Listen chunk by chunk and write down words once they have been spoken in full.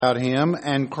about him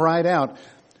and cried out,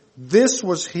 "This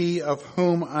was he of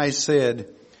whom I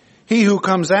said, 'He who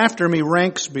comes after me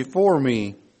ranks before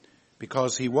me,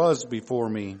 because he was before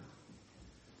me.'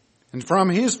 And from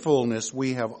his fullness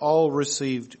we have all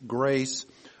received grace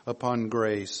upon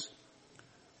grace.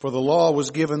 For the law was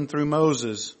given through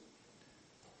Moses.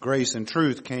 Grace and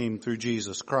truth came through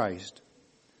Jesus Christ.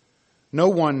 No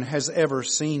one has ever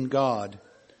seen God,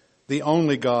 the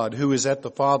only God who is at the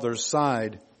Father's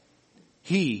side.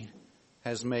 He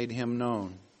has made him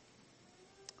known."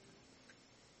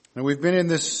 Now, we've been in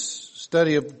this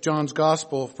study of John's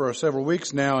Gospel for several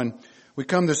weeks now, and we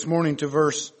come this morning to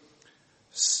verses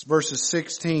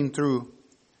 16 through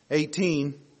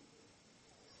 18.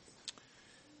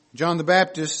 John the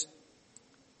Baptist,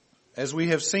 as we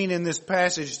have seen in this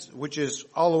passage, which is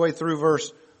all the way through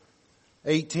verse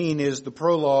 18, is the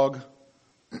prologue.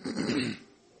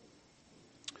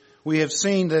 We have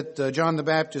seen that John the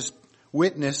Baptist's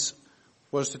witness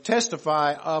was to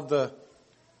testify of the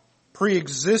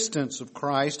pre-existence of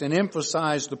Christ and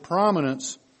emphasize the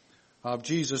prominence of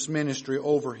Jesus' ministry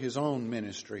over his own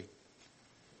ministry.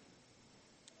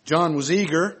 John was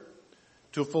eager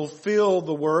to fulfill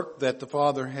the work that the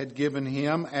Father had given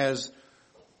him as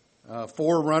a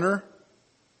forerunner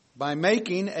by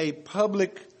making a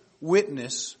public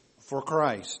witness for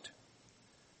Christ.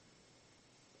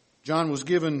 John was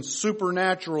given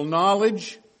supernatural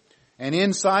knowledge and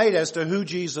insight as to who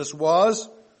Jesus was,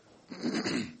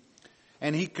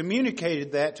 and he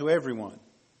communicated that to everyone.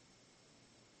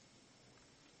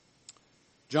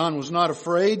 John was not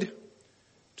afraid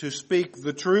to speak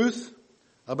the truth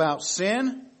about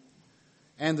sin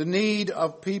and the need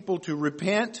of people to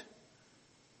repent,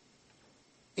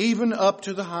 even up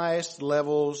to the highest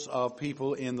levels of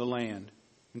people in the land.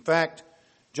 In fact,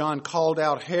 John called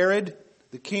out Herod,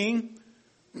 the king,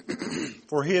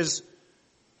 for his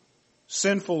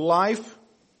sinful life,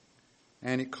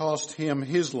 and it cost him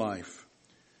his life.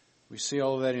 We see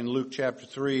all of that in Luke chapter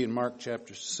 3 and Mark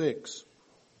chapter 6.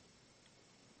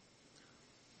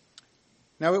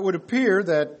 Now, it would appear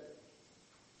that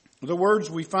the words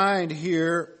we find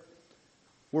here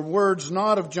were words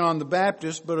not of John the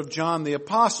Baptist, but of John the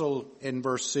Apostle in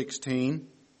verse 16.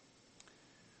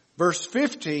 Verse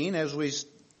 15, as we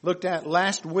looked at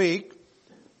last week,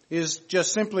 is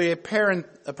just simply a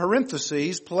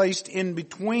parenthesis placed in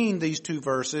between these two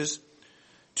verses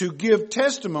to give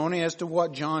testimony as to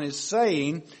what John is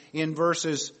saying in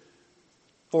verses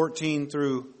 14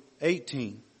 through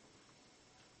 18.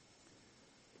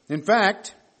 In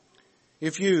fact,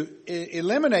 if you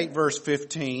eliminate verse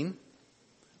 15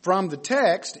 from the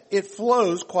text, it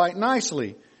flows quite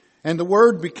nicely. "And the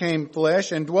Word became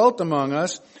flesh and dwelt among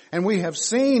us, and we have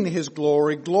seen his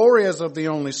glory, glory as of the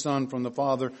only Son from the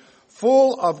Father,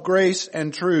 full of grace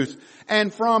and truth.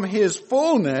 And from his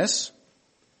fullness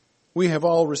we have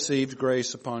all received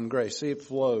grace upon grace." See, it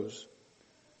flows.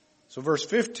 So verse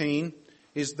 15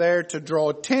 is there to draw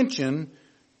attention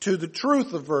to the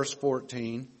truth of verse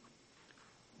 14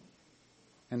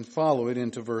 and follow it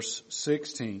into verse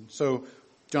 16. So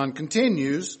John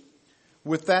continues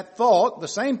with that thought, the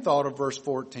same thought of verse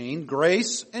 14,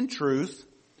 grace and truth.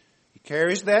 He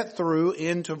carries that through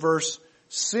into verse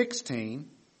 16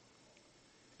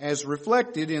 as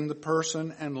reflected in the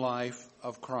person and life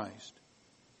of Christ.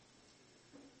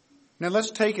 Now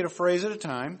let's take it a phrase at a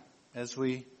time, as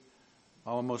we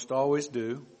almost always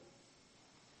do,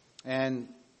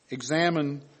 and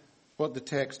examine what the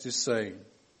text is saying.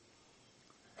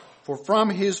 "For from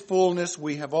his fullness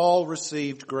we have all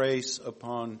received grace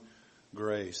upon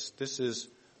grace." This is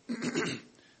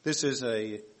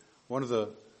one of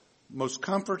the most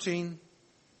comforting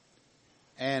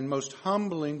and most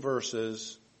humbling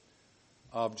verses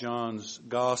of John's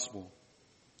Gospel.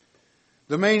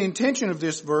 The main intention of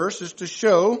this verse is to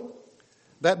show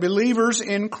that believers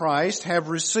in Christ have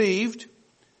received,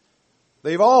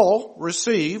 they've all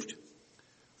received,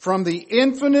 from the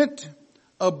infinite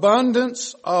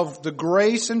abundance of the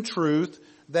grace and truth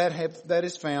that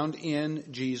is found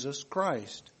in Jesus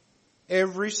Christ.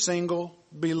 Every single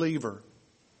believer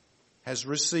has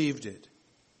received it.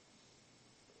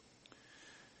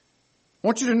 I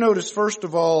want you to notice, first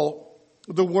of all,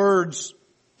 the words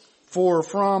 "for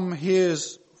from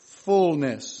his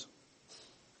fullness."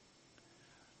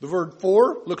 The word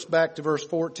 "for" looks back to verse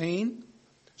 14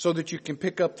 so that you can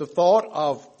pick up the thought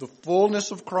of the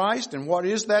fullness of Christ. And what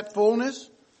is that fullness?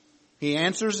 He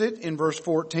answers it in verse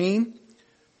 14.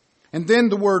 And then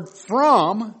the word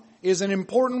 "from" is an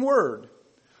important word.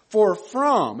 For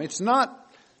from, it's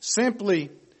not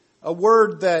simply a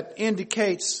word that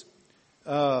indicates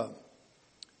the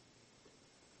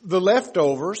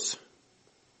leftovers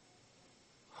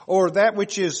or that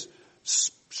which is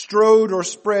strode or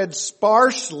spread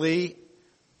sparsely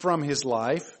from his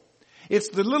life. It's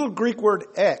the little Greek word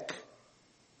ek,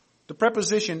 the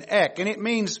preposition ek, and it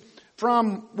means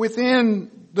from within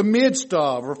the midst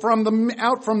of, or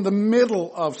out from the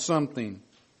middle of something.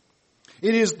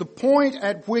 It is the point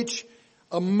at which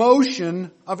a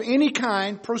motion of any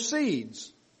kind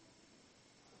proceeds.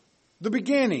 The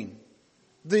beginning,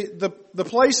 the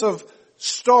place of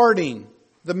starting,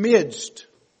 the midst.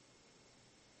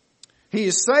 He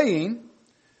is saying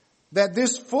that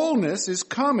this fullness is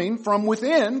coming from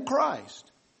within Christ.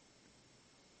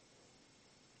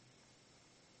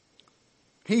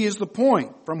 He is the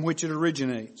point from which it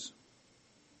originates.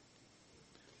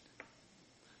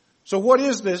 So what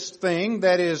is this thing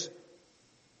that is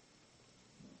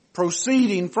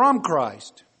proceeding from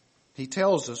Christ? He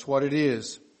tells us what it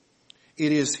is.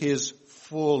 It is His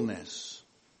fullness.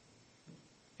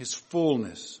 His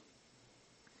fullness.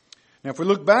 Now if we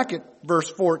look back at verse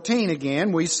 14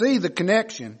 again, we see the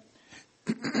connection.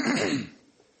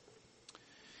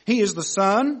 He is the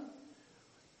Son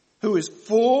who is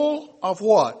full of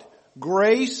what?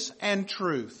 Grace and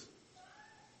truth.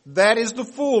 That is the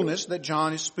fullness that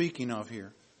John is speaking of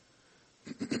here.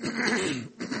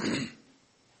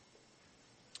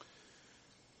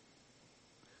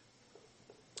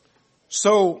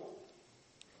 So,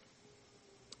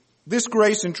 this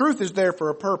grace and truth is there for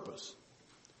a purpose.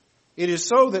 It is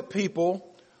so that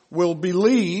people will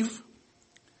believe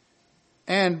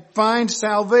and find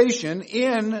salvation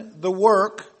in the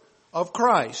work of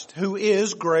Christ, who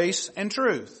is grace and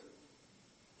truth.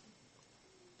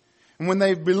 And when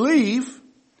they believe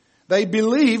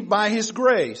by His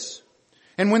grace.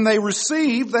 And when they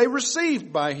receive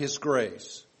by His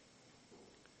grace.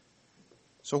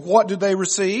 So what do they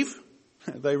receive?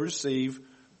 They receive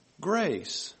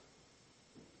grace.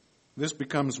 This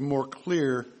becomes more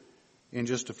clear in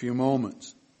just a few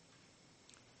moments.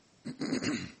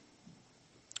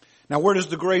 Now where does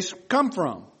the grace come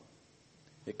from?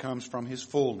 It comes from His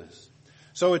fullness.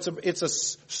 So it's a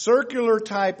circular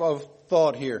type of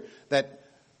thought here, that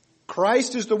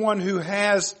Christ is the one who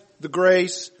has the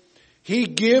grace. He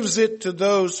gives it to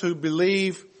those who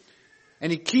believe,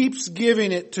 and He keeps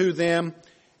giving it to them,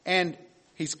 and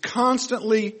He's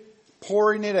constantly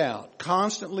pouring it out,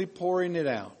 constantly pouring it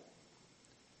out.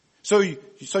 So you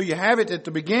have it at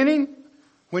the beginning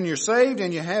when you're saved,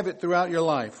 and you have it throughout your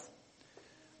life.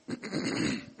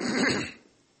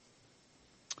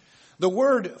 The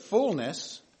word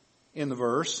fullness in the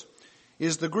verse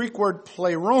is the Greek word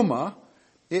pleroma.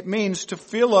 It means to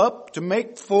fill up, to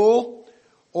make full,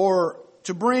 or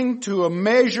to bring to a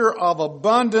measure of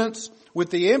abundance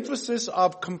with the emphasis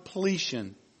of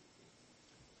completion.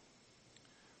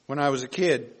 When I was a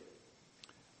kid,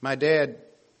 my dad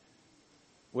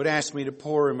would ask me to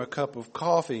pour him a cup of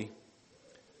coffee.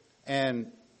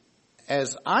 And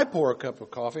as I pour a cup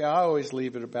of coffee, I always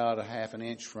leave it about a half an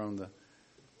inch from the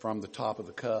top of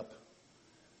the cup,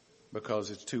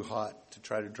 because it's too hot to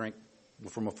try to drink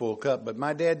from a full cup. But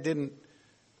my dad didn't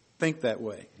think that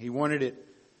way. He wanted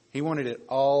it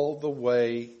all the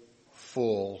way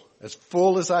full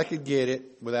as I could get it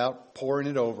without pouring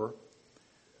it over.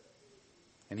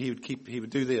 And he would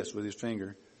do this with his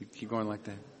finger. He'd keep going like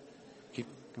that. Keep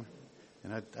going.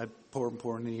 And I'd pour and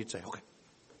pour, and then he'd say, okay.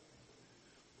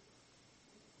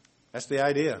 That's the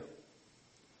idea.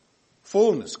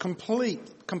 Fullness,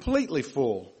 completely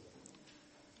full.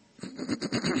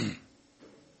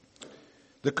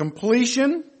 The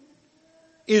completion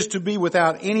is to be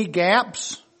without any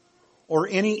gaps or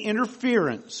any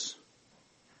interference.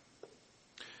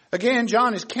 Again,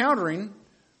 John is countering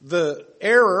the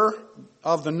error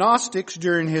of the Gnostics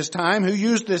during his time, who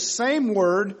used this same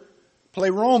word,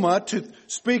 pleroma, to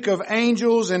speak of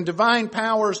angels and divine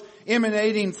powers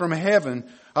emanating from heaven,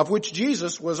 of which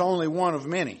Jesus was only one of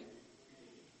many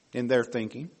in their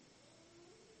thinking.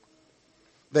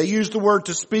 They used the word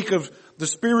to speak of the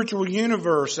spiritual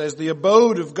universe as the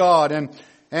abode of God,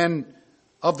 and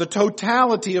of the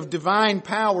totality of divine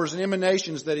powers and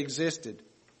emanations that existed.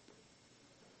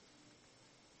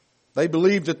 They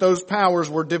believed that those powers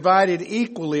were divided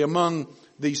equally among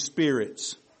these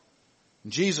spirits.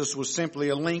 Jesus was simply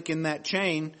a link in that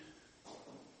chain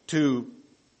to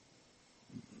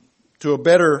a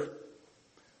better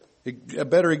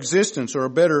existence, or a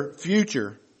better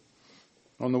future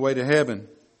on the way to heaven.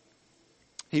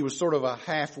 He was sort of a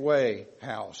halfway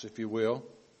house, if you will,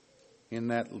 in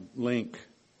that link.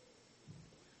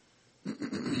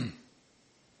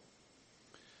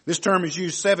 This term is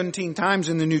used 17 times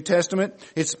in the New Testament.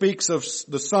 It speaks of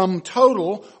the sum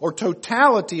total or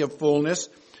totality of fullness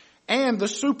and the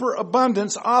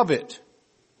superabundance of it.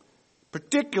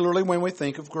 particularly when we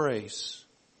think of grace.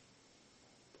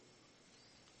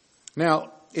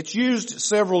 Now, it's used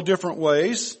several different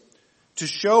ways to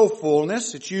show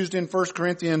fullness. It's used in 1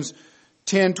 Corinthians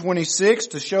 10:26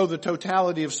 to show the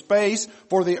totality of space.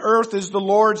 For the earth is the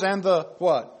Lord's and the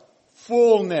what?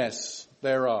 Fullness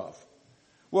thereof.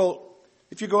 Well,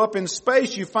 if you go up in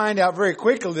space, you find out very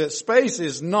quickly that space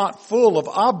is not full of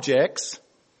objects.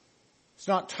 It's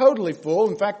not totally full.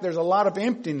 In fact, there's a lot of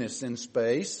emptiness in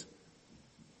space.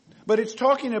 But it's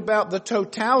talking about the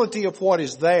totality of what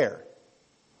is there.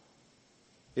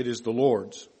 It is the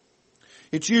Lord's.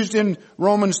 It's used in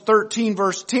Romans 13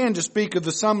 verse 10 to speak of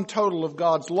the sum total of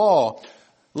God's law.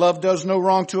 Love does no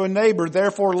wrong to a neighbor.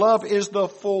 Therefore, love is the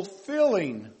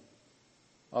fulfilling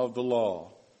of the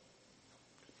law.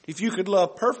 If you could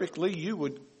love perfectly, you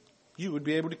would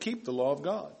be able to keep the law of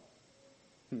God.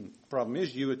 The problem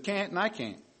is you can't and I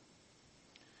can't.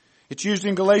 It's used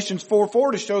in Galatians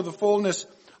 4:4 to show the fullness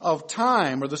of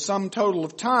time, or the sum total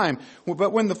of time.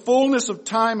 But when the fullness of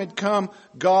time had come,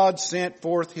 God sent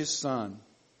forth His Son.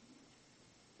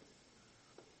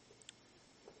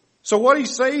 So what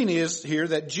he's saying is here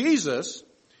that Jesus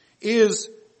is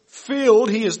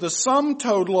filled, He is the sum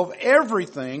total of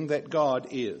everything that God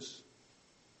is.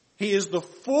 He is the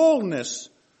fullness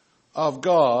of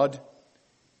God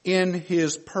in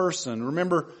His person.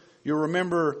 You'll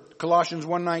remember Colossians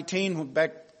 1:19,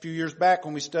 a few years back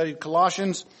when we studied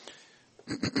Colossians.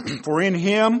 For in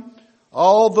Him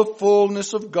all the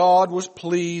fullness of God was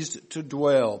pleased to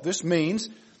dwell. This means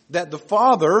that the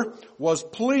Father was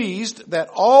pleased that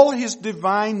all His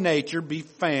divine nature be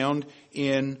found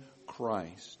in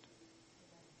Christ.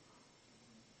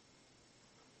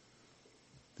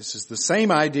 This is the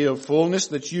same idea of fullness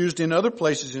that's used in other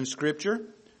places in Scripture.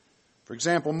 For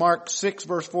example, Mark 6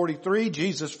 verse 43,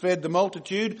 Jesus fed the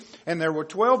multitude and there were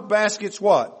 12 baskets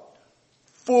what?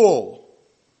 Full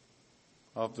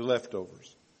of the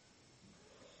leftovers.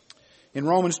 In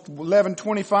Romans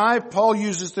 11:25, Paul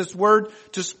uses this word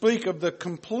to speak of the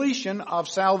completion of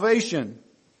salvation.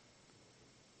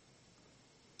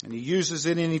 And he uses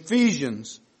it in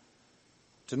Ephesians.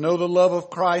 To know the love of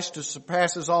Christ that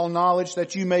surpasses all knowledge,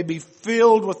 that you may be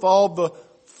filled with all the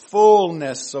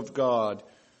fullness of God,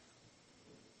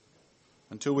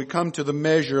 until we come to the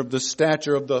measure of the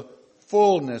stature of the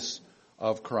fullness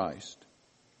of Christ.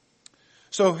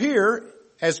 So here,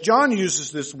 as John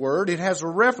uses this word, it has a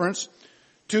reference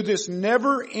to this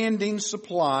never-ending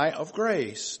supply of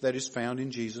grace that is found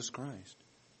in Jesus Christ.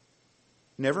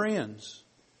 Never ends.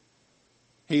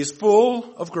 He is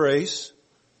full of grace,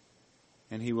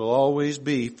 and He will always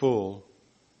be full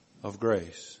of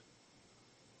grace.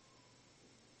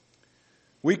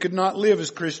 We could not live as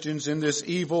Christians in this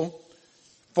evil,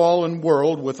 fallen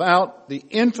world without the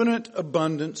infinite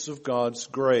abundance of God's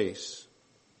grace.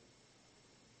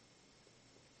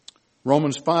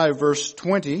 Romans 5 verse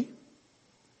 20,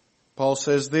 Paul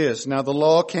says this, Now the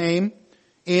law came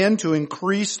in to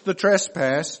increase the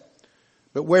trespass,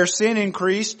 but where sin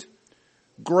increased,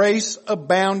 grace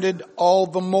abounded all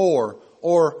the more.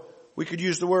 Or we could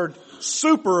use the word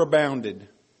superabounded.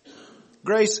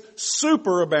 Grace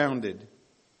superabounded.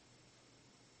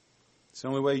 It's the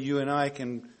only way you and I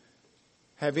can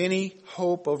have any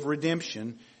hope of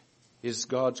redemption is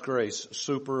God's grace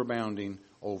superabounding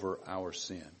over our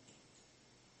sin.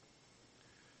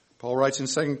 Paul writes in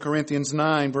 2 Corinthians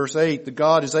 9 verse 8, that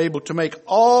God is able to make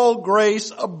all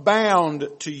grace abound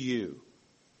to you,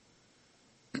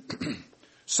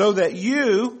 so that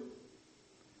you,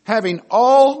 having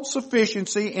all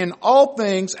sufficiency in all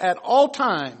things at all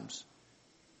times,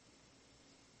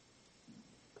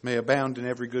 may abound in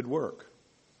every good work.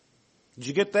 Did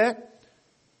you get that?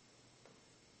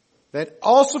 That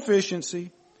all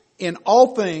sufficiency in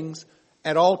all things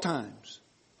at all times.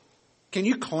 Can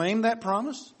you claim that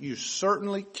promise? You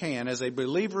certainly can. As a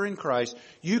believer in Christ,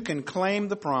 you can claim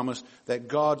the promise that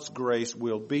God's grace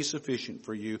will be sufficient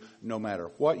for you no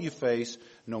matter what you face,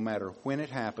 no matter when it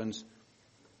happens,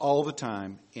 all the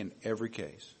time, in every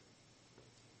case.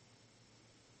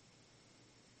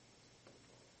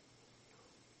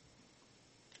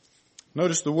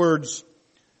 Notice the words,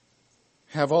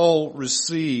 have all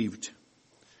received.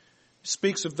 It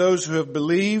speaks of those who have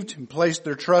believed and placed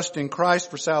their trust in Christ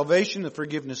for salvation, the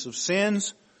forgiveness of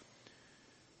sins.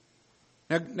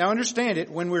 Now understand it,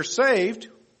 when we're saved,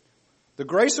 the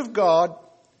grace of God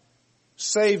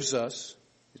saves us.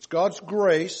 It's God's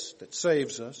grace that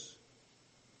saves us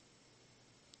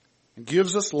and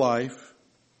gives us life.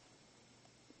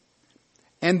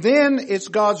 And then it's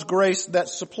God's grace that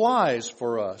supplies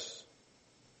for us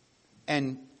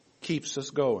and keeps us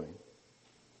going.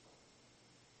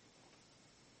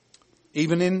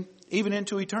 Even even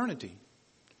into eternity.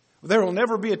 There will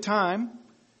never be a time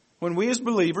when we as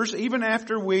believers, even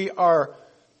after we are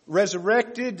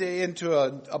resurrected into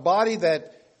a body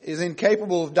that is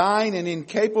incapable of dying and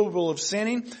incapable of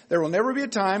sinning, there will never be a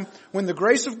time when the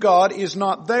grace of God is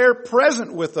not there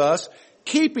present with us,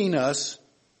 keeping us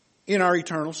in our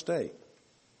eternal state.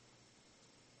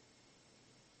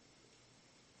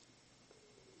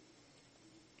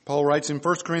 Paul writes in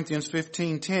 1 Corinthians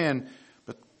 15:10,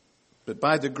 but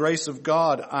by the grace of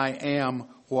God I am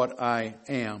what I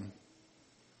am.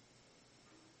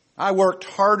 I worked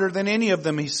harder than any of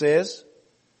them, he says,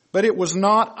 but it was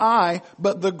not I,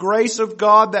 but the grace of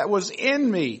God that was in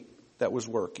me that was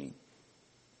working.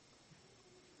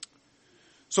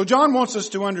 So John wants us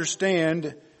to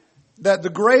understand that the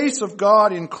grace of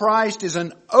God in Christ is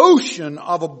an ocean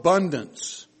of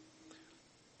abundance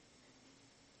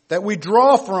that we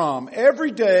draw from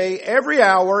every day, every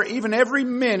hour, even every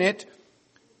minute,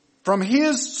 from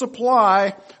His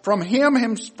supply, from He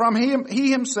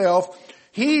Himself.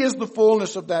 He is the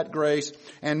fullness of that grace,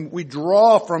 and we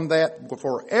draw from that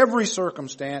for every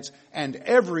circumstance and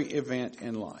every event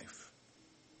in life.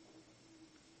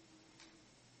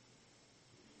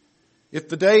 If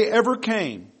the day ever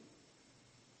came,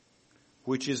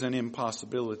 which is an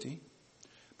impossibility,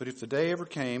 but if the day ever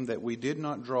came that we did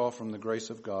not draw from the grace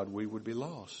of God, we would be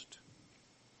lost.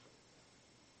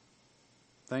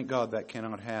 Thank God that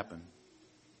cannot happen.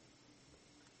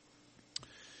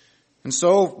 And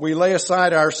so we lay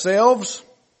aside ourselves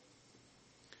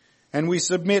and we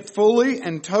submit fully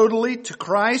and totally to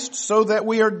Christ so that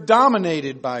we are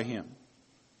dominated by Him.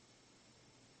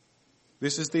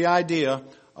 This is the idea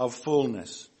of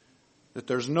fullness. That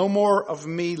there's no more of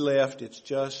me left, it's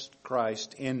just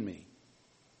Christ in me.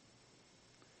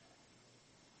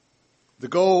 The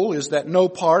goal is that no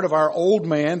part of our old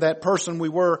man, that person we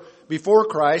were before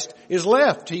Christ, is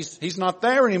left. He's not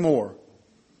there anymore.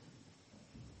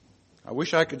 I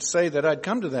wish I could say that I'd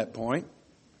come to that point,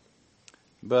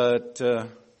 but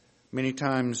many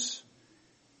times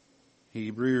he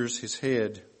rears his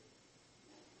head.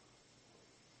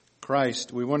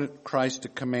 We wanted Christ to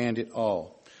command it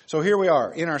all. So here we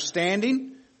are, in our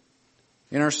standing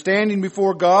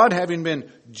before God, having been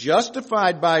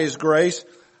justified by His grace.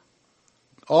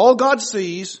 All God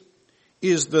sees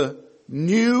is the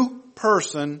new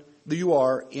person that you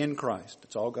are in Christ.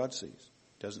 That's all God sees.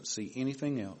 He doesn't see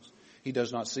anything else. He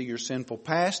does not see your sinful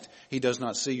past. He does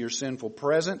not see your sinful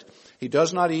present. He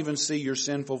does not even see your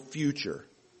sinful future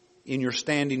in your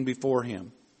standing before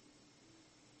Him.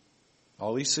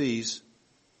 All He sees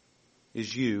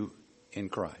is you in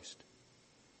Christ.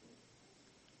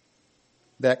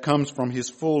 That comes from His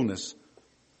fullness.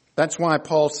 That's why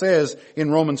Paul says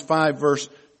in Romans 5 verse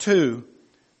 2,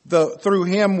 through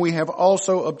Him we have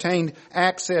also obtained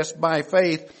access by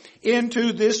faith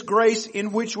into this grace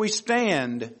in which we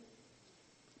stand,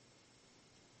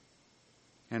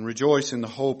 and rejoice in the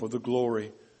hope of the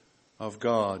glory of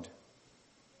God.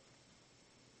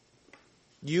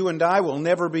 You and I will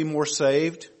never be more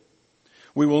saved.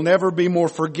 We will never be more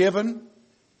forgiven.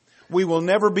 We will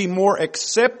never be more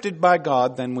accepted by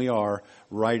God than we are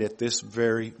right at this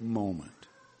very moment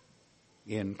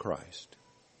in Christ.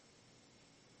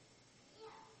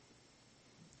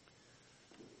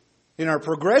 In our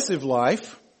progressive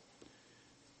life,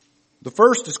 the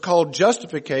first is called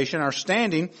justification, our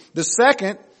standing. The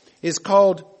second is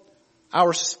called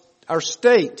our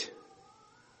state,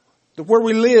 where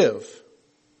we live,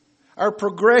 our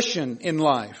progression in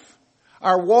life,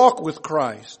 our walk with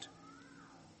Christ.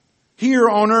 Here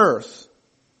on earth,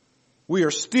 we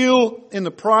are still in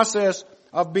the process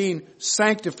of being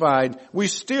sanctified. We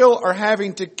still are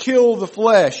having to kill the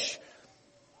flesh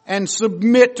and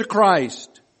submit to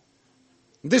Christ.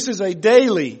 This is a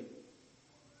daily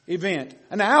event,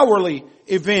 an hourly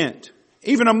event,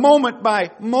 even a moment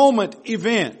by moment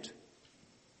event.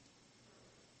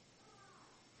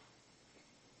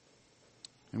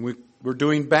 And we're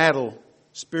doing battle,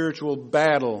 spiritual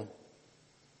battle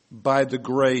by the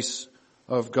grace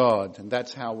of God. And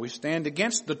that's how we stand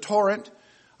against the torrent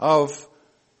of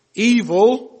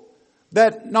evil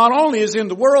that not only is in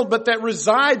the world, but that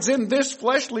resides in this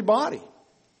fleshly body.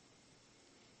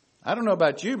 I don't know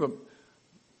about you, but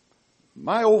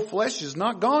my old flesh is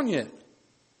not gone yet.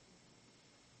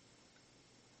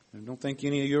 I don't think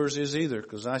any of yours is either,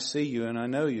 because I see you and I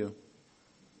know you.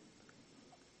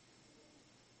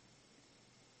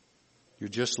 You're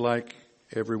just like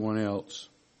everyone else.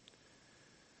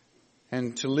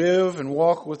 And to live and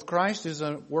walk with Christ is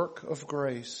a work of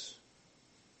grace.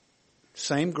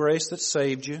 Same grace that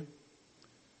saved you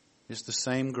is the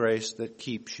same grace that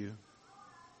keeps you.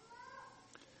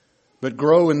 but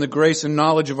grow in the grace and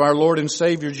knowledge of our Lord and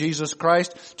Savior Jesus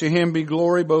Christ. To Him be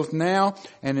glory both now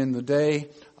and in the day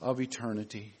of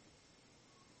eternity.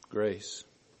 Grace.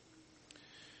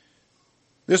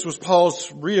 This was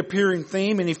Paul's reappearing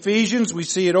theme in Ephesians. We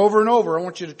see it over and over. I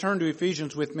want you to turn to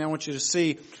Ephesians with me. I want you to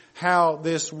see how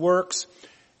this works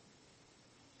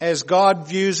as God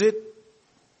views it.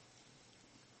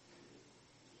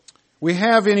 We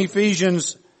have in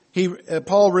Ephesians,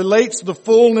 Paul relates the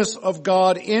fullness of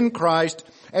God in Christ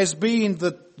as being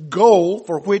the goal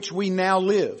for which we now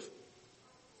live.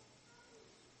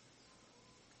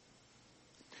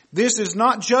 This is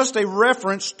not just a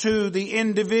reference to the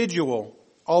individual,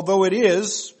 although it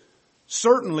is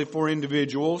certainly for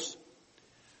individuals.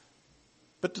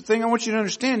 But the thing I want you to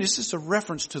understand is this is a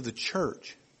reference to the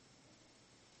church.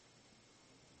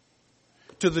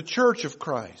 To the church of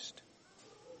Christ.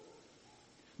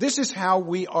 This is how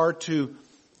we are to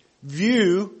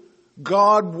view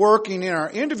God working in our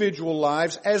individual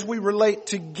lives as we relate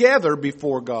together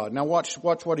before God. Now watch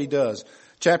what He does.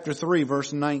 Chapter 3,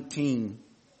 verse 19.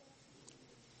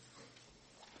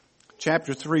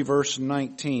 Chapter 3, verse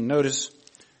 19. Notice,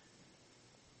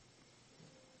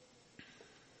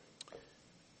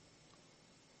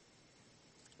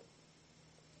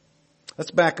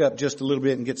 let's back up just a little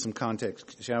bit and get some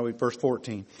context, shall we? Verse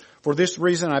 14. For this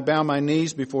reason I bow my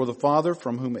knees before the Father,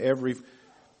 from whom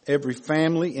every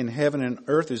family in heaven and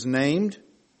earth is named,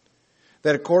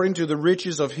 that according to the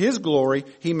riches of His glory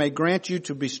He may grant you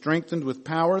to be strengthened with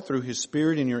power through His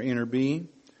Spirit in your inner being,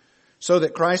 so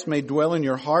that Christ may dwell in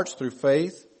your hearts through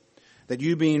faith, that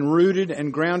you being rooted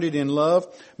and grounded in love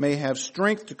may have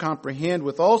strength to comprehend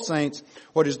with all saints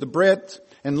what is the breadth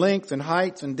and length and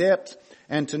height and depth,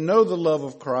 and to know the love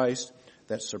of Christ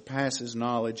that surpasses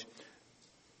knowledge.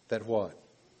 That what?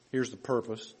 Here's the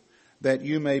purpose. That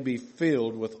you may be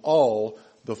filled with all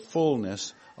the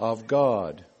fullness of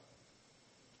God.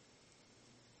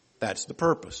 That's the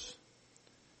purpose.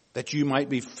 That you might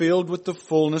be filled with the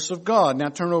fullness of God. Now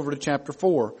turn over to chapter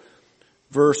 4.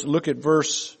 Look at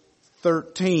verse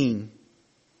 13.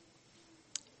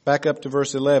 Back up to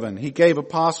verse 11. He gave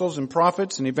apostles and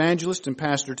prophets and evangelists and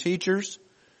pastor teachers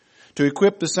to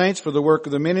equip the saints for the work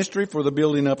of the ministry, for the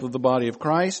building up of the body of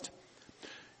Christ.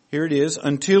 Here it is.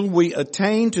 Until we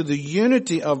attain to the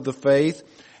unity of the faith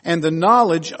and the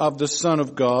knowledge of the Son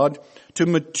of God, to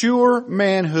mature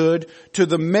manhood, to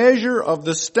the measure of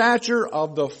the stature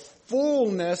of the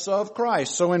fullness of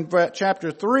Christ. So in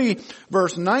chapter 3,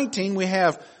 verse 19, we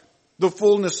have the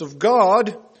fullness of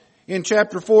God. In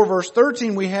chapter 4, verse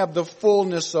 13, we have the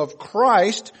fullness of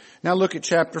Christ. Now look at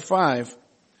chapter 5.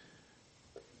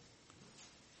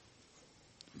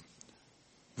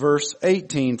 Verse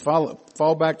 18,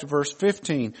 fall back to verse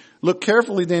 15. Look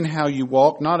carefully then how you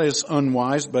walk, not as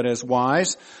unwise, but as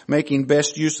wise, making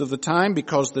best use of the time,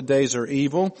 because the days are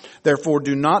evil. Therefore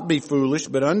do not be foolish,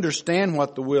 but understand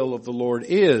what the will of the Lord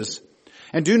is.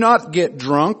 And do not get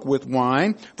drunk with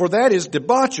wine, for that is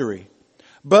debauchery,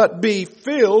 but be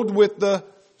filled with the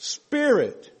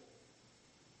Spirit.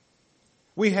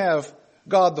 We have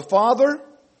God the Father,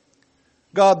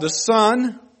 God the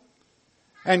Son,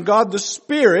 and God the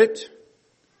Spirit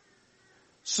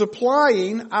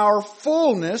supplying our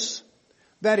fullness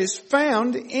that is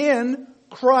found in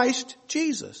Christ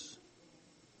Jesus.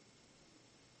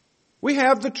 We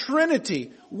have the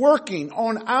Trinity working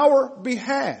on our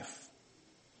behalf.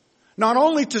 Not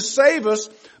only to save us,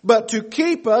 but to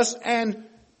keep us and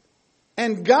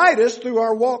guide us through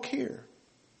our walk here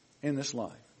in this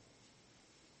life.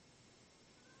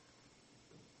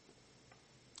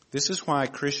 This is why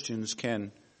Christians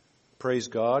can praise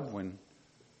God when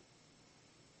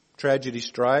tragedy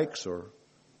strikes or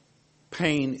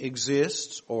pain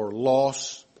exists or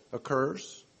loss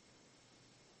occurs.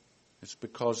 It's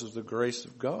because of the grace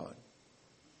of God.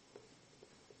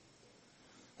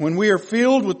 When we are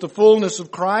filled with the fullness of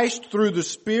Christ through the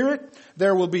Spirit,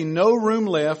 there will be no room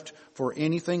left for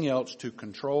anything else to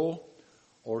control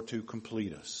or to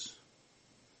complete us.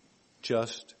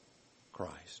 Just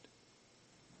Christ.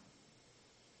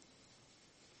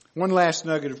 One last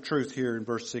nugget of truth here in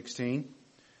verse 16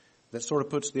 that sort of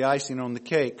puts the icing on the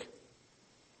cake.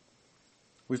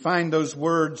 We find those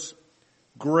words,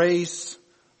 grace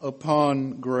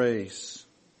upon grace.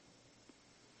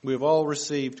 We have all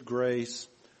received grace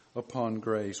upon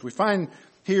grace. We find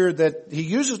here that he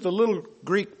uses the little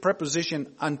Greek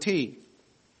preposition anti.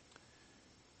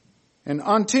 And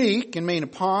anti can mean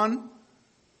upon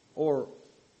or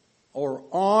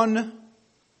on.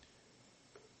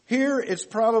 Here it's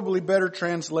probably better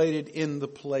translated in the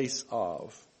place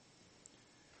of.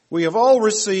 We have all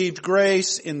received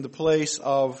grace in the place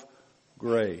of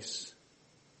grace.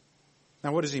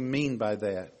 Now, what does he mean by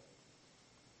that?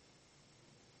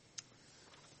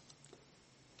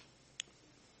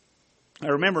 I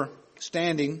remember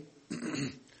standing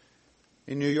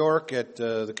in New York at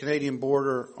the Canadian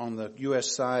border on the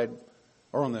U.S. side,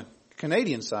 or on the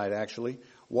Canadian side actually,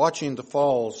 watching the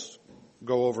falls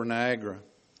go over Niagara.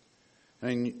 I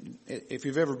mean, if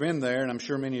you've ever been there, and I'm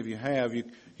sure many of you have, you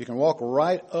can walk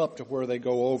right up to where they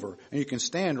go over, and you can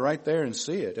stand right there and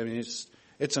see it. I mean,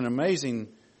 it's an amazing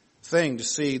thing to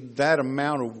see that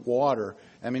amount of water.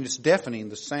 I mean, it's deafening.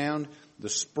 The sound, the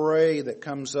spray that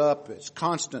comes up, it's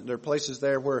constant. There are places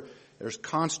there where there's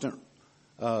constant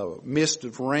mist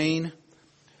of rain,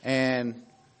 and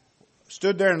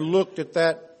stood there and looked at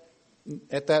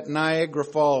that Niagara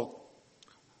Fall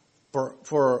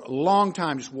for a long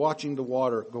time, just watching the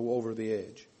water go over the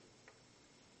edge.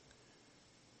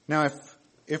 Now,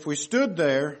 if we stood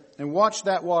there and watched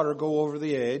that water go over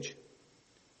the edge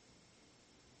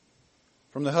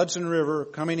from the Hudson River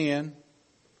coming in,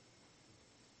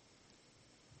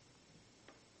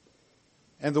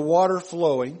 and the water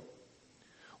flowing,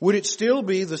 would it still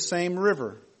be the same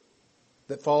river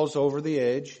that falls over the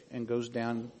edge and goes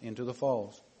down into the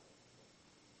falls?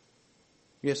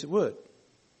 Yes, it would.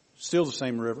 Still the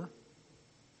same river.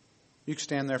 You can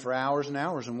stand there for hours and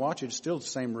hours and watch it. It's still the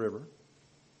same river.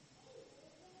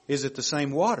 Is it the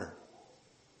same water?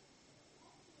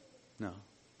 No.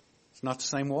 It's not the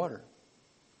same water.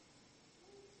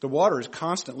 The water is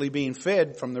constantly being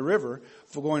fed from the river,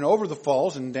 for going over the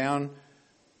falls and down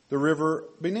the river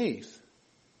beneath.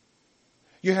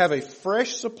 You have a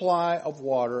fresh supply of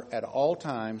water at all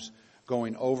times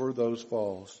going over those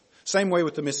falls. Same way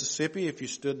with the Mississippi. If you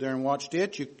stood there and watched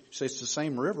it, you say it's the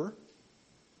same river.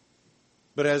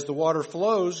 But as the water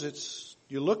flows,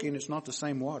 you're looking, it's not the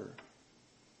same water.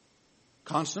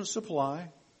 Constant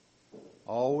supply,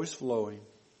 always flowing.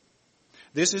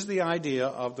 This is the idea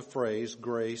of the phrase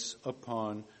grace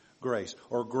upon grace,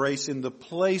 or grace in the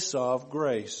place of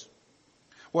grace.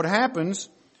 What happens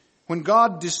when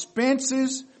God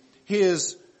dispenses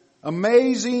His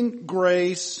amazing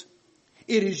grace,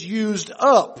 it is used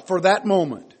up for that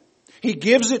moment. He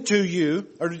gives it to you,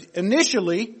 or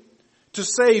initially, to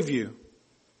save you.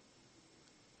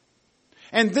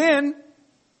 And then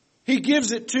He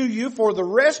gives it to you for the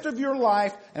rest of your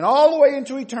life and all the way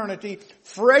into eternity.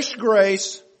 Fresh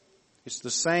grace. It's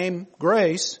the same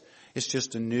grace. It's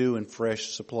just a new and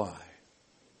fresh supply.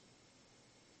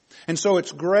 And so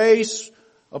it's grace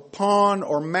upon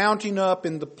or mounting up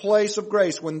in the place of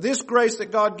grace. When this grace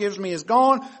that God gives me is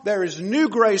gone, there is new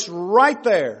grace right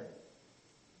there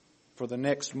for the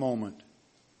next moment,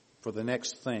 for the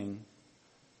next thing,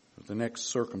 for the next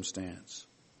circumstance.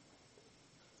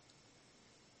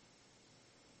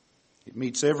 It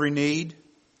meets every need,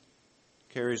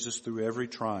 carries us through every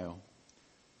trial.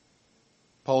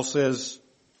 Paul says,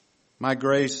 my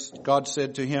grace, God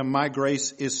said to him, my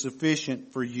grace is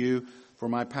sufficient for you, for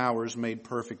my power is made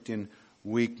perfect in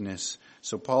weakness.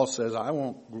 So Paul says, I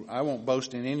won't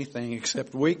boast in anything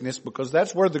except weakness, because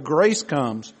that's where the grace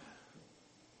comes.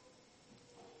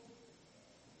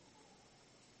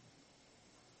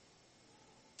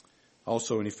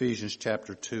 Also in Ephesians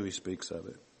chapter 2, he speaks of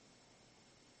it.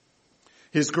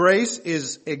 His grace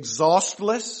is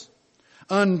exhaustless,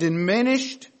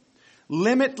 undiminished,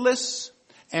 limitless,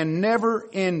 and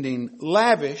never-ending,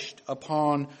 lavished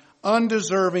upon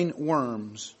undeserving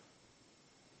worms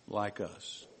like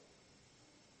us.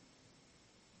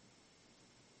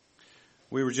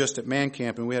 We were just at Man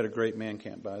Camp, and we had a great Man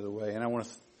Camp, by the way. And I want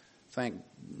to thank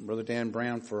Brother Dan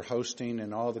Brown for hosting,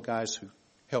 and all the guys who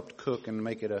helped cook and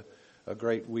make it a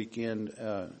great weekend.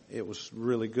 It was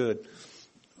really good.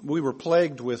 We were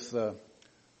plagued with,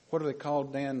 what are they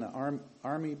called, Dan? The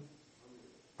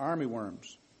army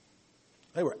worms.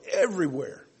 They were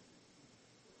everywhere.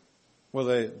 Well,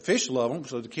 the fish love them,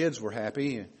 so the kids were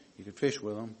happy. You could fish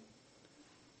with them.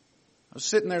 I was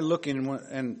sitting there looking,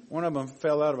 and one of them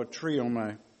fell out of a tree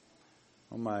on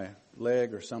my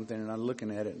leg or something, and I'm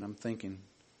looking at it, and I'm thinking,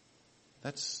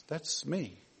 that's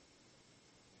me.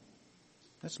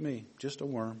 That's me, just a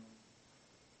worm.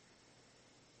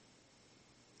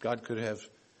 God could have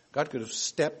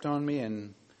stepped on me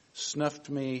and snuffed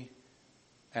me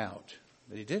out,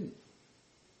 but He didn't.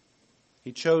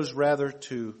 He chose rather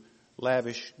to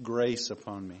lavish grace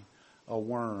upon me, a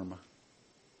worm.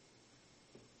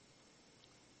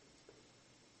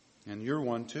 And you're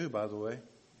one too, by the way.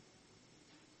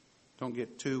 Don't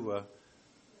get too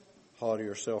haughty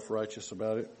or self-righteous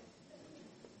about it.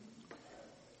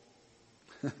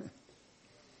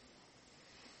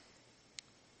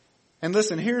 And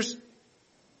listen, here's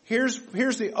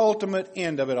the ultimate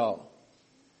end of it all.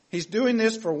 He's doing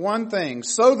this for one thing,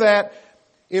 so that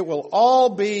it will all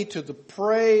be to the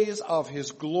praise of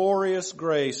His glorious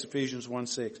grace, Ephesians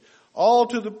 1:6. All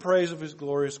to the praise of His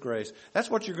glorious grace. That's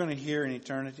what you're going to hear in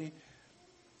eternity.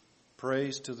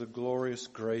 Praise to the glorious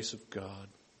grace of God.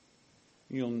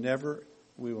 We will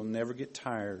never get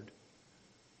tired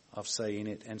of saying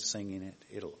it and singing it.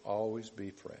 It'll always be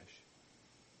fresh.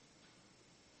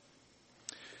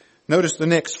 Notice the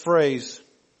next phrase.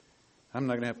 I'm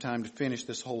not going to have time to finish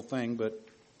this whole thing, but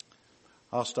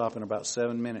I'll stop in about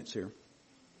 7 minutes here.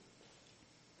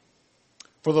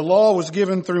 For the law was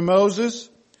given through Moses.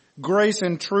 Grace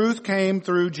and truth came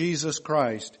through Jesus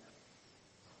Christ.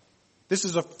 This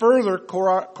is a further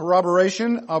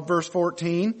corroboration of verse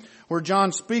 14, where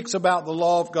John speaks about the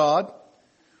law of God.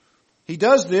 He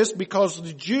does this because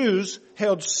the Jews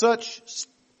held such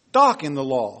stock in the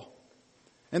law.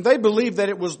 And they believed that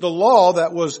it was the law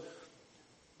that was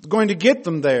going to get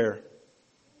them there.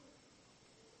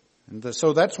 And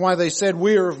so that's why they said,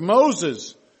 we are of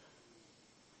Moses.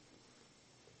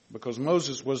 Because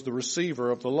Moses was the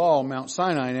receiver of the law on Mount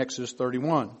Sinai in Exodus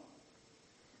 31.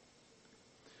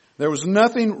 There was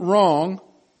nothing wrong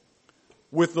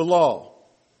with the law.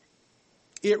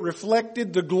 It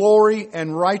reflected the glory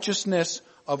and righteousness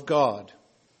of God.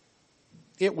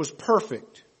 It was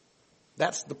perfect.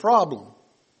 That's the problem.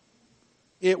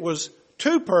 It was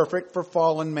too perfect for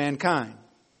fallen mankind.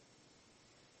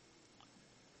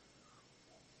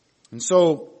 And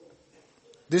so,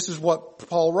 this is what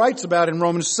Paul writes about in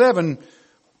Romans 7.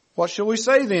 What shall we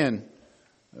say then?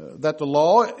 That the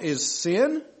law is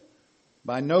sin?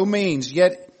 By no means.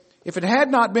 Yet, if it had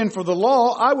not been for the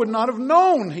law, I would not have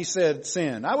known, he said,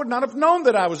 sin. I would not have known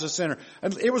that I was a sinner.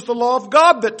 And it was the law of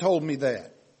God that told me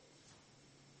that.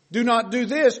 Do not do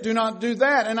this, do not do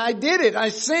that. And I did it. I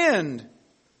sinned.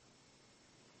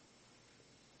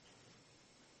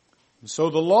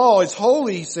 So the law is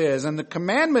holy, he says, and the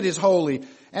commandment is holy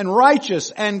and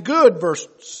righteous and good,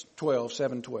 verse 12,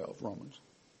 7:12, Romans.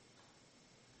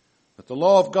 But the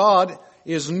law of God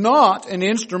is not an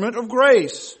instrument of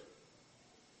grace.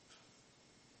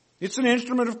 It's an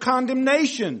instrument of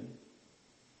condemnation.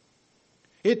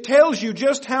 It tells you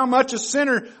just how much a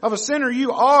sinner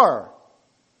you are.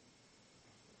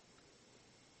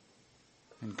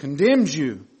 And condemns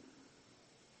you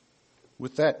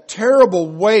with that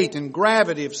terrible weight and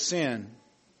gravity of sin.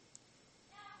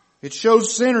 It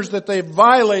shows sinners that they've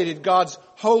violated God's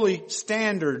holy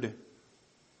standard.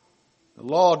 The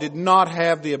law did not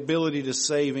have the ability to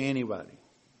save anybody.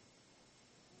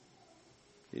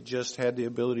 It just had the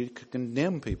ability to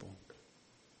condemn people,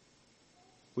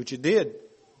 which it did.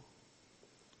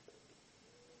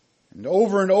 And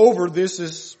over this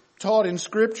is taught in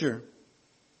Scripture.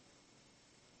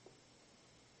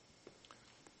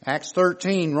 Acts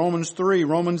 13, Romans 3,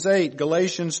 Romans 8,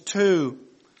 Galatians 2,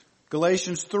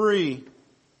 Galatians 3.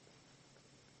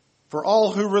 For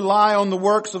all who rely on the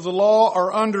works of the law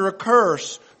are under a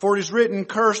curse. For it is written,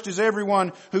 cursed is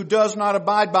everyone who does not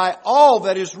abide by all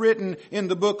that is written in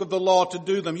the book of the law to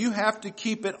do them. You have to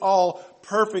keep it all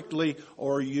perfectly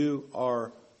or you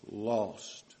are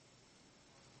lost.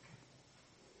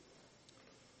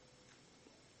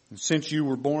 And since you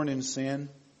were born in sin,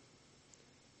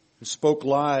 and spoke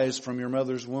lies from your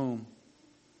mother's womb,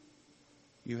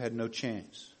 you had no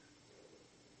chance.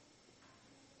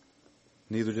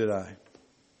 Neither did I.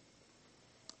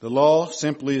 The law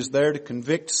simply is there to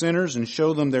convict sinners and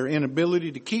show them their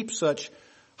inability to keep such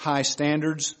high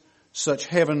standards, such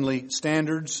heavenly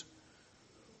standards.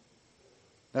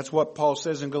 That's what Paul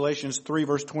says in Galatians 3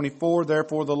 verse 24.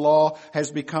 Therefore the law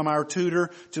has become our tutor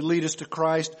to lead us to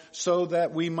Christ so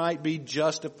that we might be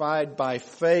justified by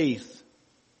faith.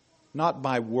 Not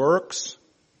by works,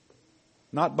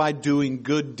 not by doing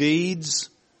good deeds,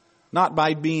 not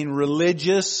by being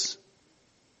religious.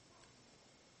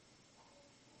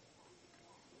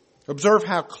 Observe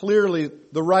how clearly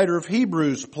the writer of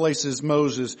Hebrews places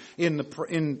Moses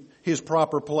in his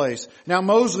proper place. Now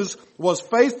Moses was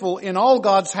faithful in all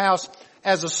God's house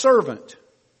as a servant.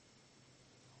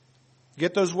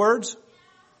 Get those words?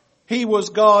 He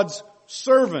was God's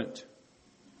servant,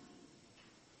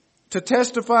 to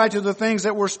testify to the things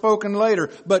that were spoken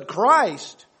later. But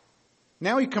Christ,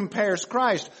 now he compares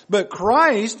Christ, but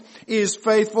Christ is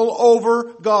faithful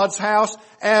over God's house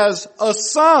as a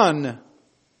son.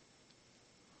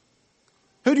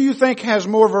 Who do you think has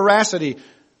more veracity?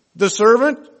 The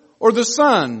servant or the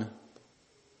son?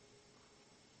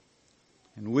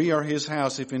 And we are his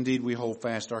house if indeed we hold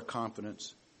fast our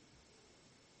confidence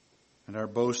and our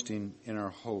boasting in our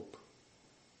hope.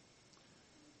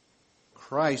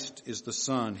 Christ is the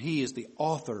Son. He is the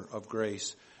author of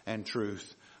grace and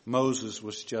truth. Moses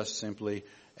was just simply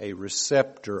a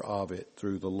receptor of it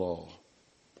through the law.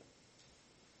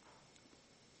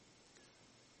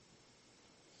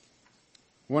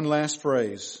 One last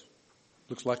phrase.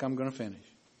 Looks like I'm going to finish.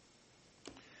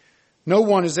 No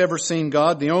one has ever seen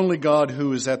God, the only God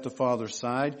who is at the Father's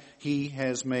side. He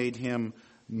has made him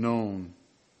known.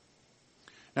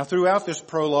 Now, throughout this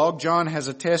prologue, John has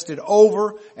attested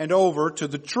over and over to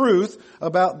the truth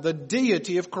about the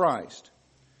deity of Christ,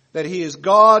 that he is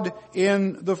God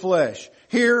in the flesh.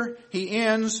 Here, he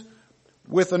ends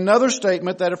with another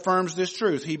statement that affirms this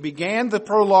truth. He began the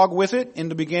prologue with it. In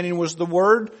the beginning was the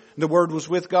Word. The Word was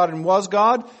with God and was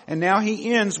God. And now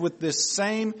he ends with this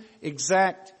same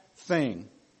exact thing,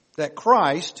 that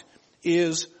Christ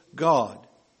is God.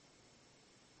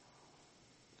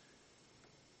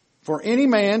 For any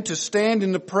man to stand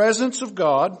in the presence of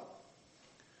God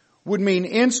would mean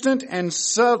instant and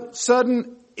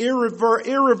sudden,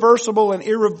 irreversible and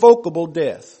irrevocable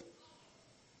death.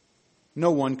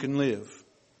 No one can live.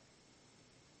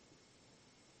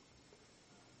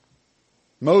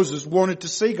 Moses wanted to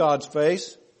see God's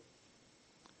face.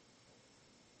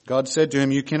 God said to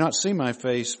him, "You cannot see my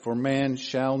face, for man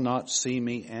shall not see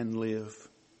me and live."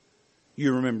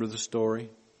 You remember the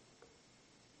story.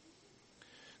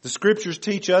 The Scriptures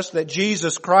teach us that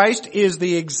Jesus Christ is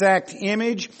the exact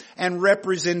image and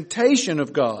representation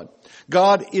of God.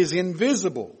 God is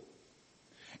invisible.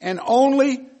 And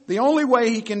the only way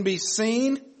he can be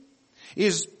seen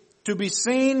is to be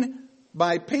seen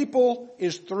by people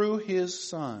is through his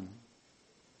Son.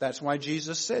 That's why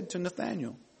Jesus said to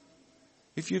Nathanael,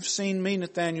 "If you've seen me,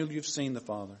 Nathanael, you've seen the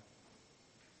Father."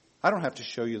 I don't have to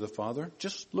show you the Father.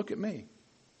 Just look at me.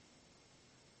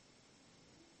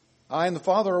 I and the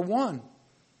Father are one.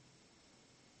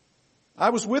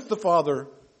 I was with the Father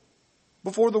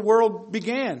before the world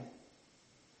began.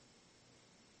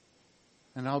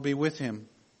 And I'll be with him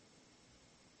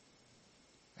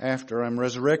after I'm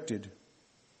resurrected.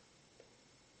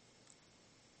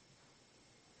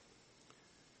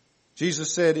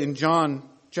 Jesus said in John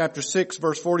chapter 6,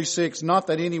 verse 46, "Not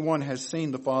that anyone has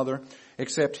seen the Father,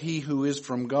 except he who is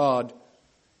from God.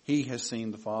 He has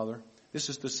seen the Father." This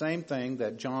is the same thing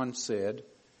that John said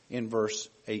in verse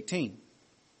 18.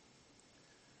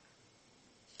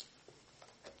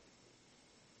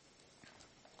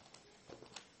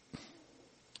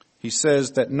 He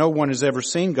says that no one has ever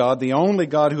seen God, the only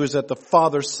God who is at the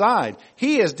Father's side.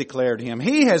 He has declared him.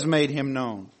 He has made him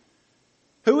known.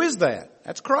 Who is that?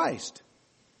 That's Christ.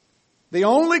 The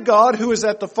only God who is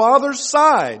at the Father's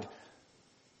side.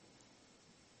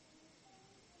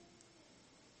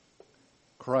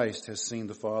 Christ has seen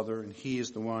the Father, and he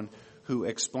is the one who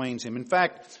explains him. In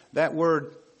fact, that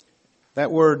word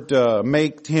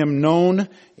make him known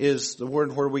is the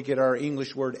word where we get our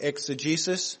English word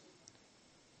exegesis.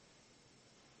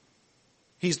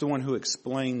 He's the one who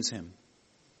explains him.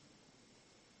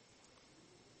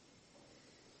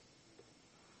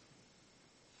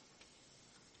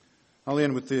 I'll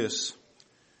end with this.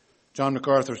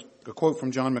 A quote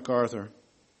from John MacArthur.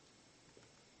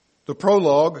 The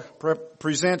prologue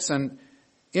presents an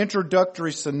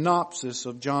introductory synopsis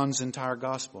of John's entire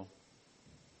gospel.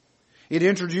 It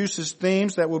introduces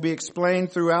themes that will be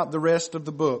explained throughout the rest of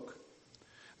the book.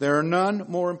 There are none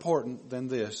more important than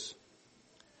this.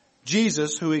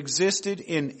 Jesus, who existed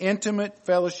in intimate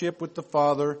fellowship with the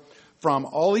Father from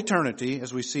all eternity,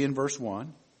 as we see in verse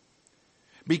 1,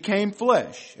 became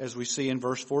flesh, as we see in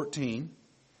verse 14,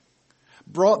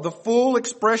 brought the full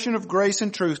expression of grace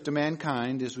and truth to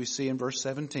mankind, as we see in verse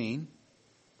 17,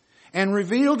 and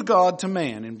revealed God to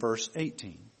man in verse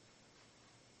 18.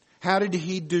 How did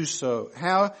he do so?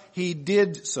 How he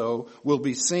did so will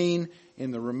be seen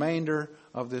in the remainder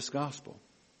of this gospel.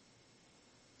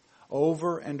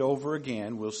 Over and over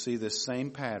again, we'll see this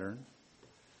same pattern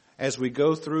as we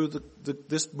go through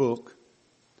this book,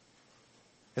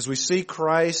 as we see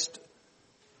Christ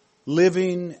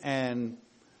living and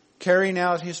carrying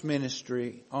out his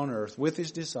ministry on earth with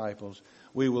his disciples.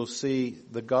 We will see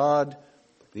the God,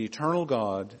 the eternal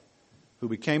God, who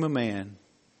became a man,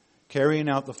 carrying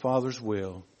out the Father's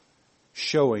will,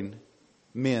 showing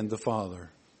men the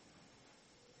Father.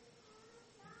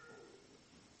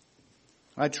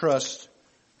 I trust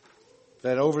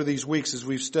that over these weeks as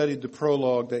we've studied the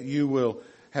prologue that you will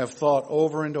have thought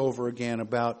over and over again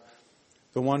about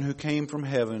the one who came from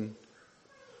heaven,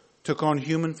 took on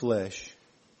human flesh,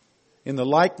 in the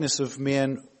likeness of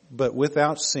men but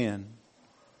without sin,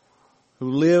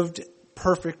 who lived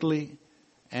perfectly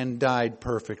and died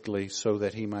perfectly so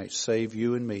that he might save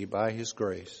you and me by his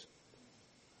grace.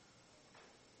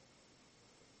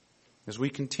 As we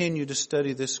continue to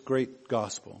study this great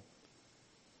gospel,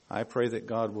 I pray that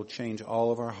God will change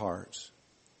all of our hearts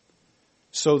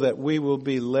so that we will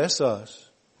be less us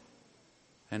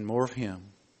and more of Him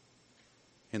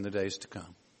in the days to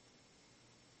come.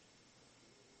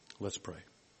 Let's pray.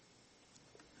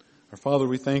 Our Father,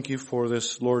 we thank You for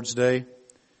this Lord's Day.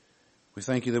 We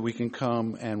thank You that we can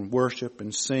come and worship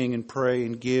and sing and pray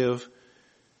and give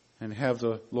and have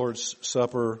the Lord's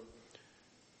Supper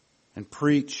and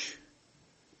preach.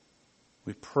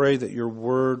 We pray that Your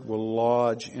Word will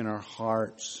lodge in our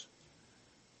hearts.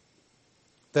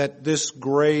 That this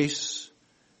grace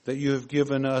that You have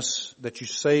given us, that You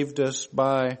saved us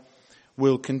by,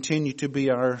 will continue to be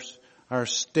our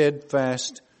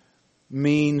steadfast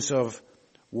means of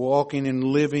walking and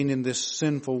living in this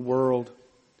sinful world.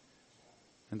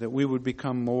 And that we would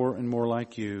become more and more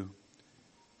like You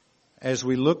as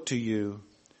we look to You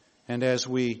and as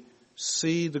we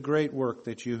see the great work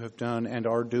that You have done and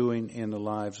are doing in the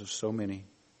lives of so many.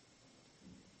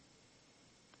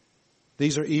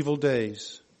 These are evil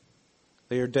days.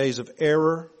 They are days of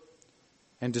error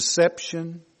and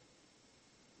deception,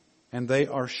 and they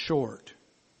are short.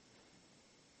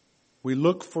 We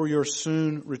look for Your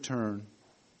soon return.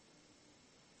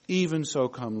 Even so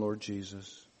come, Lord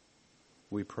Jesus,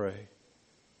 we pray.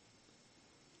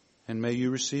 And may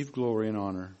You receive glory and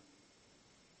honor.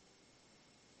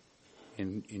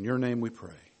 In Your name we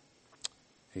pray.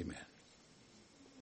 Amen.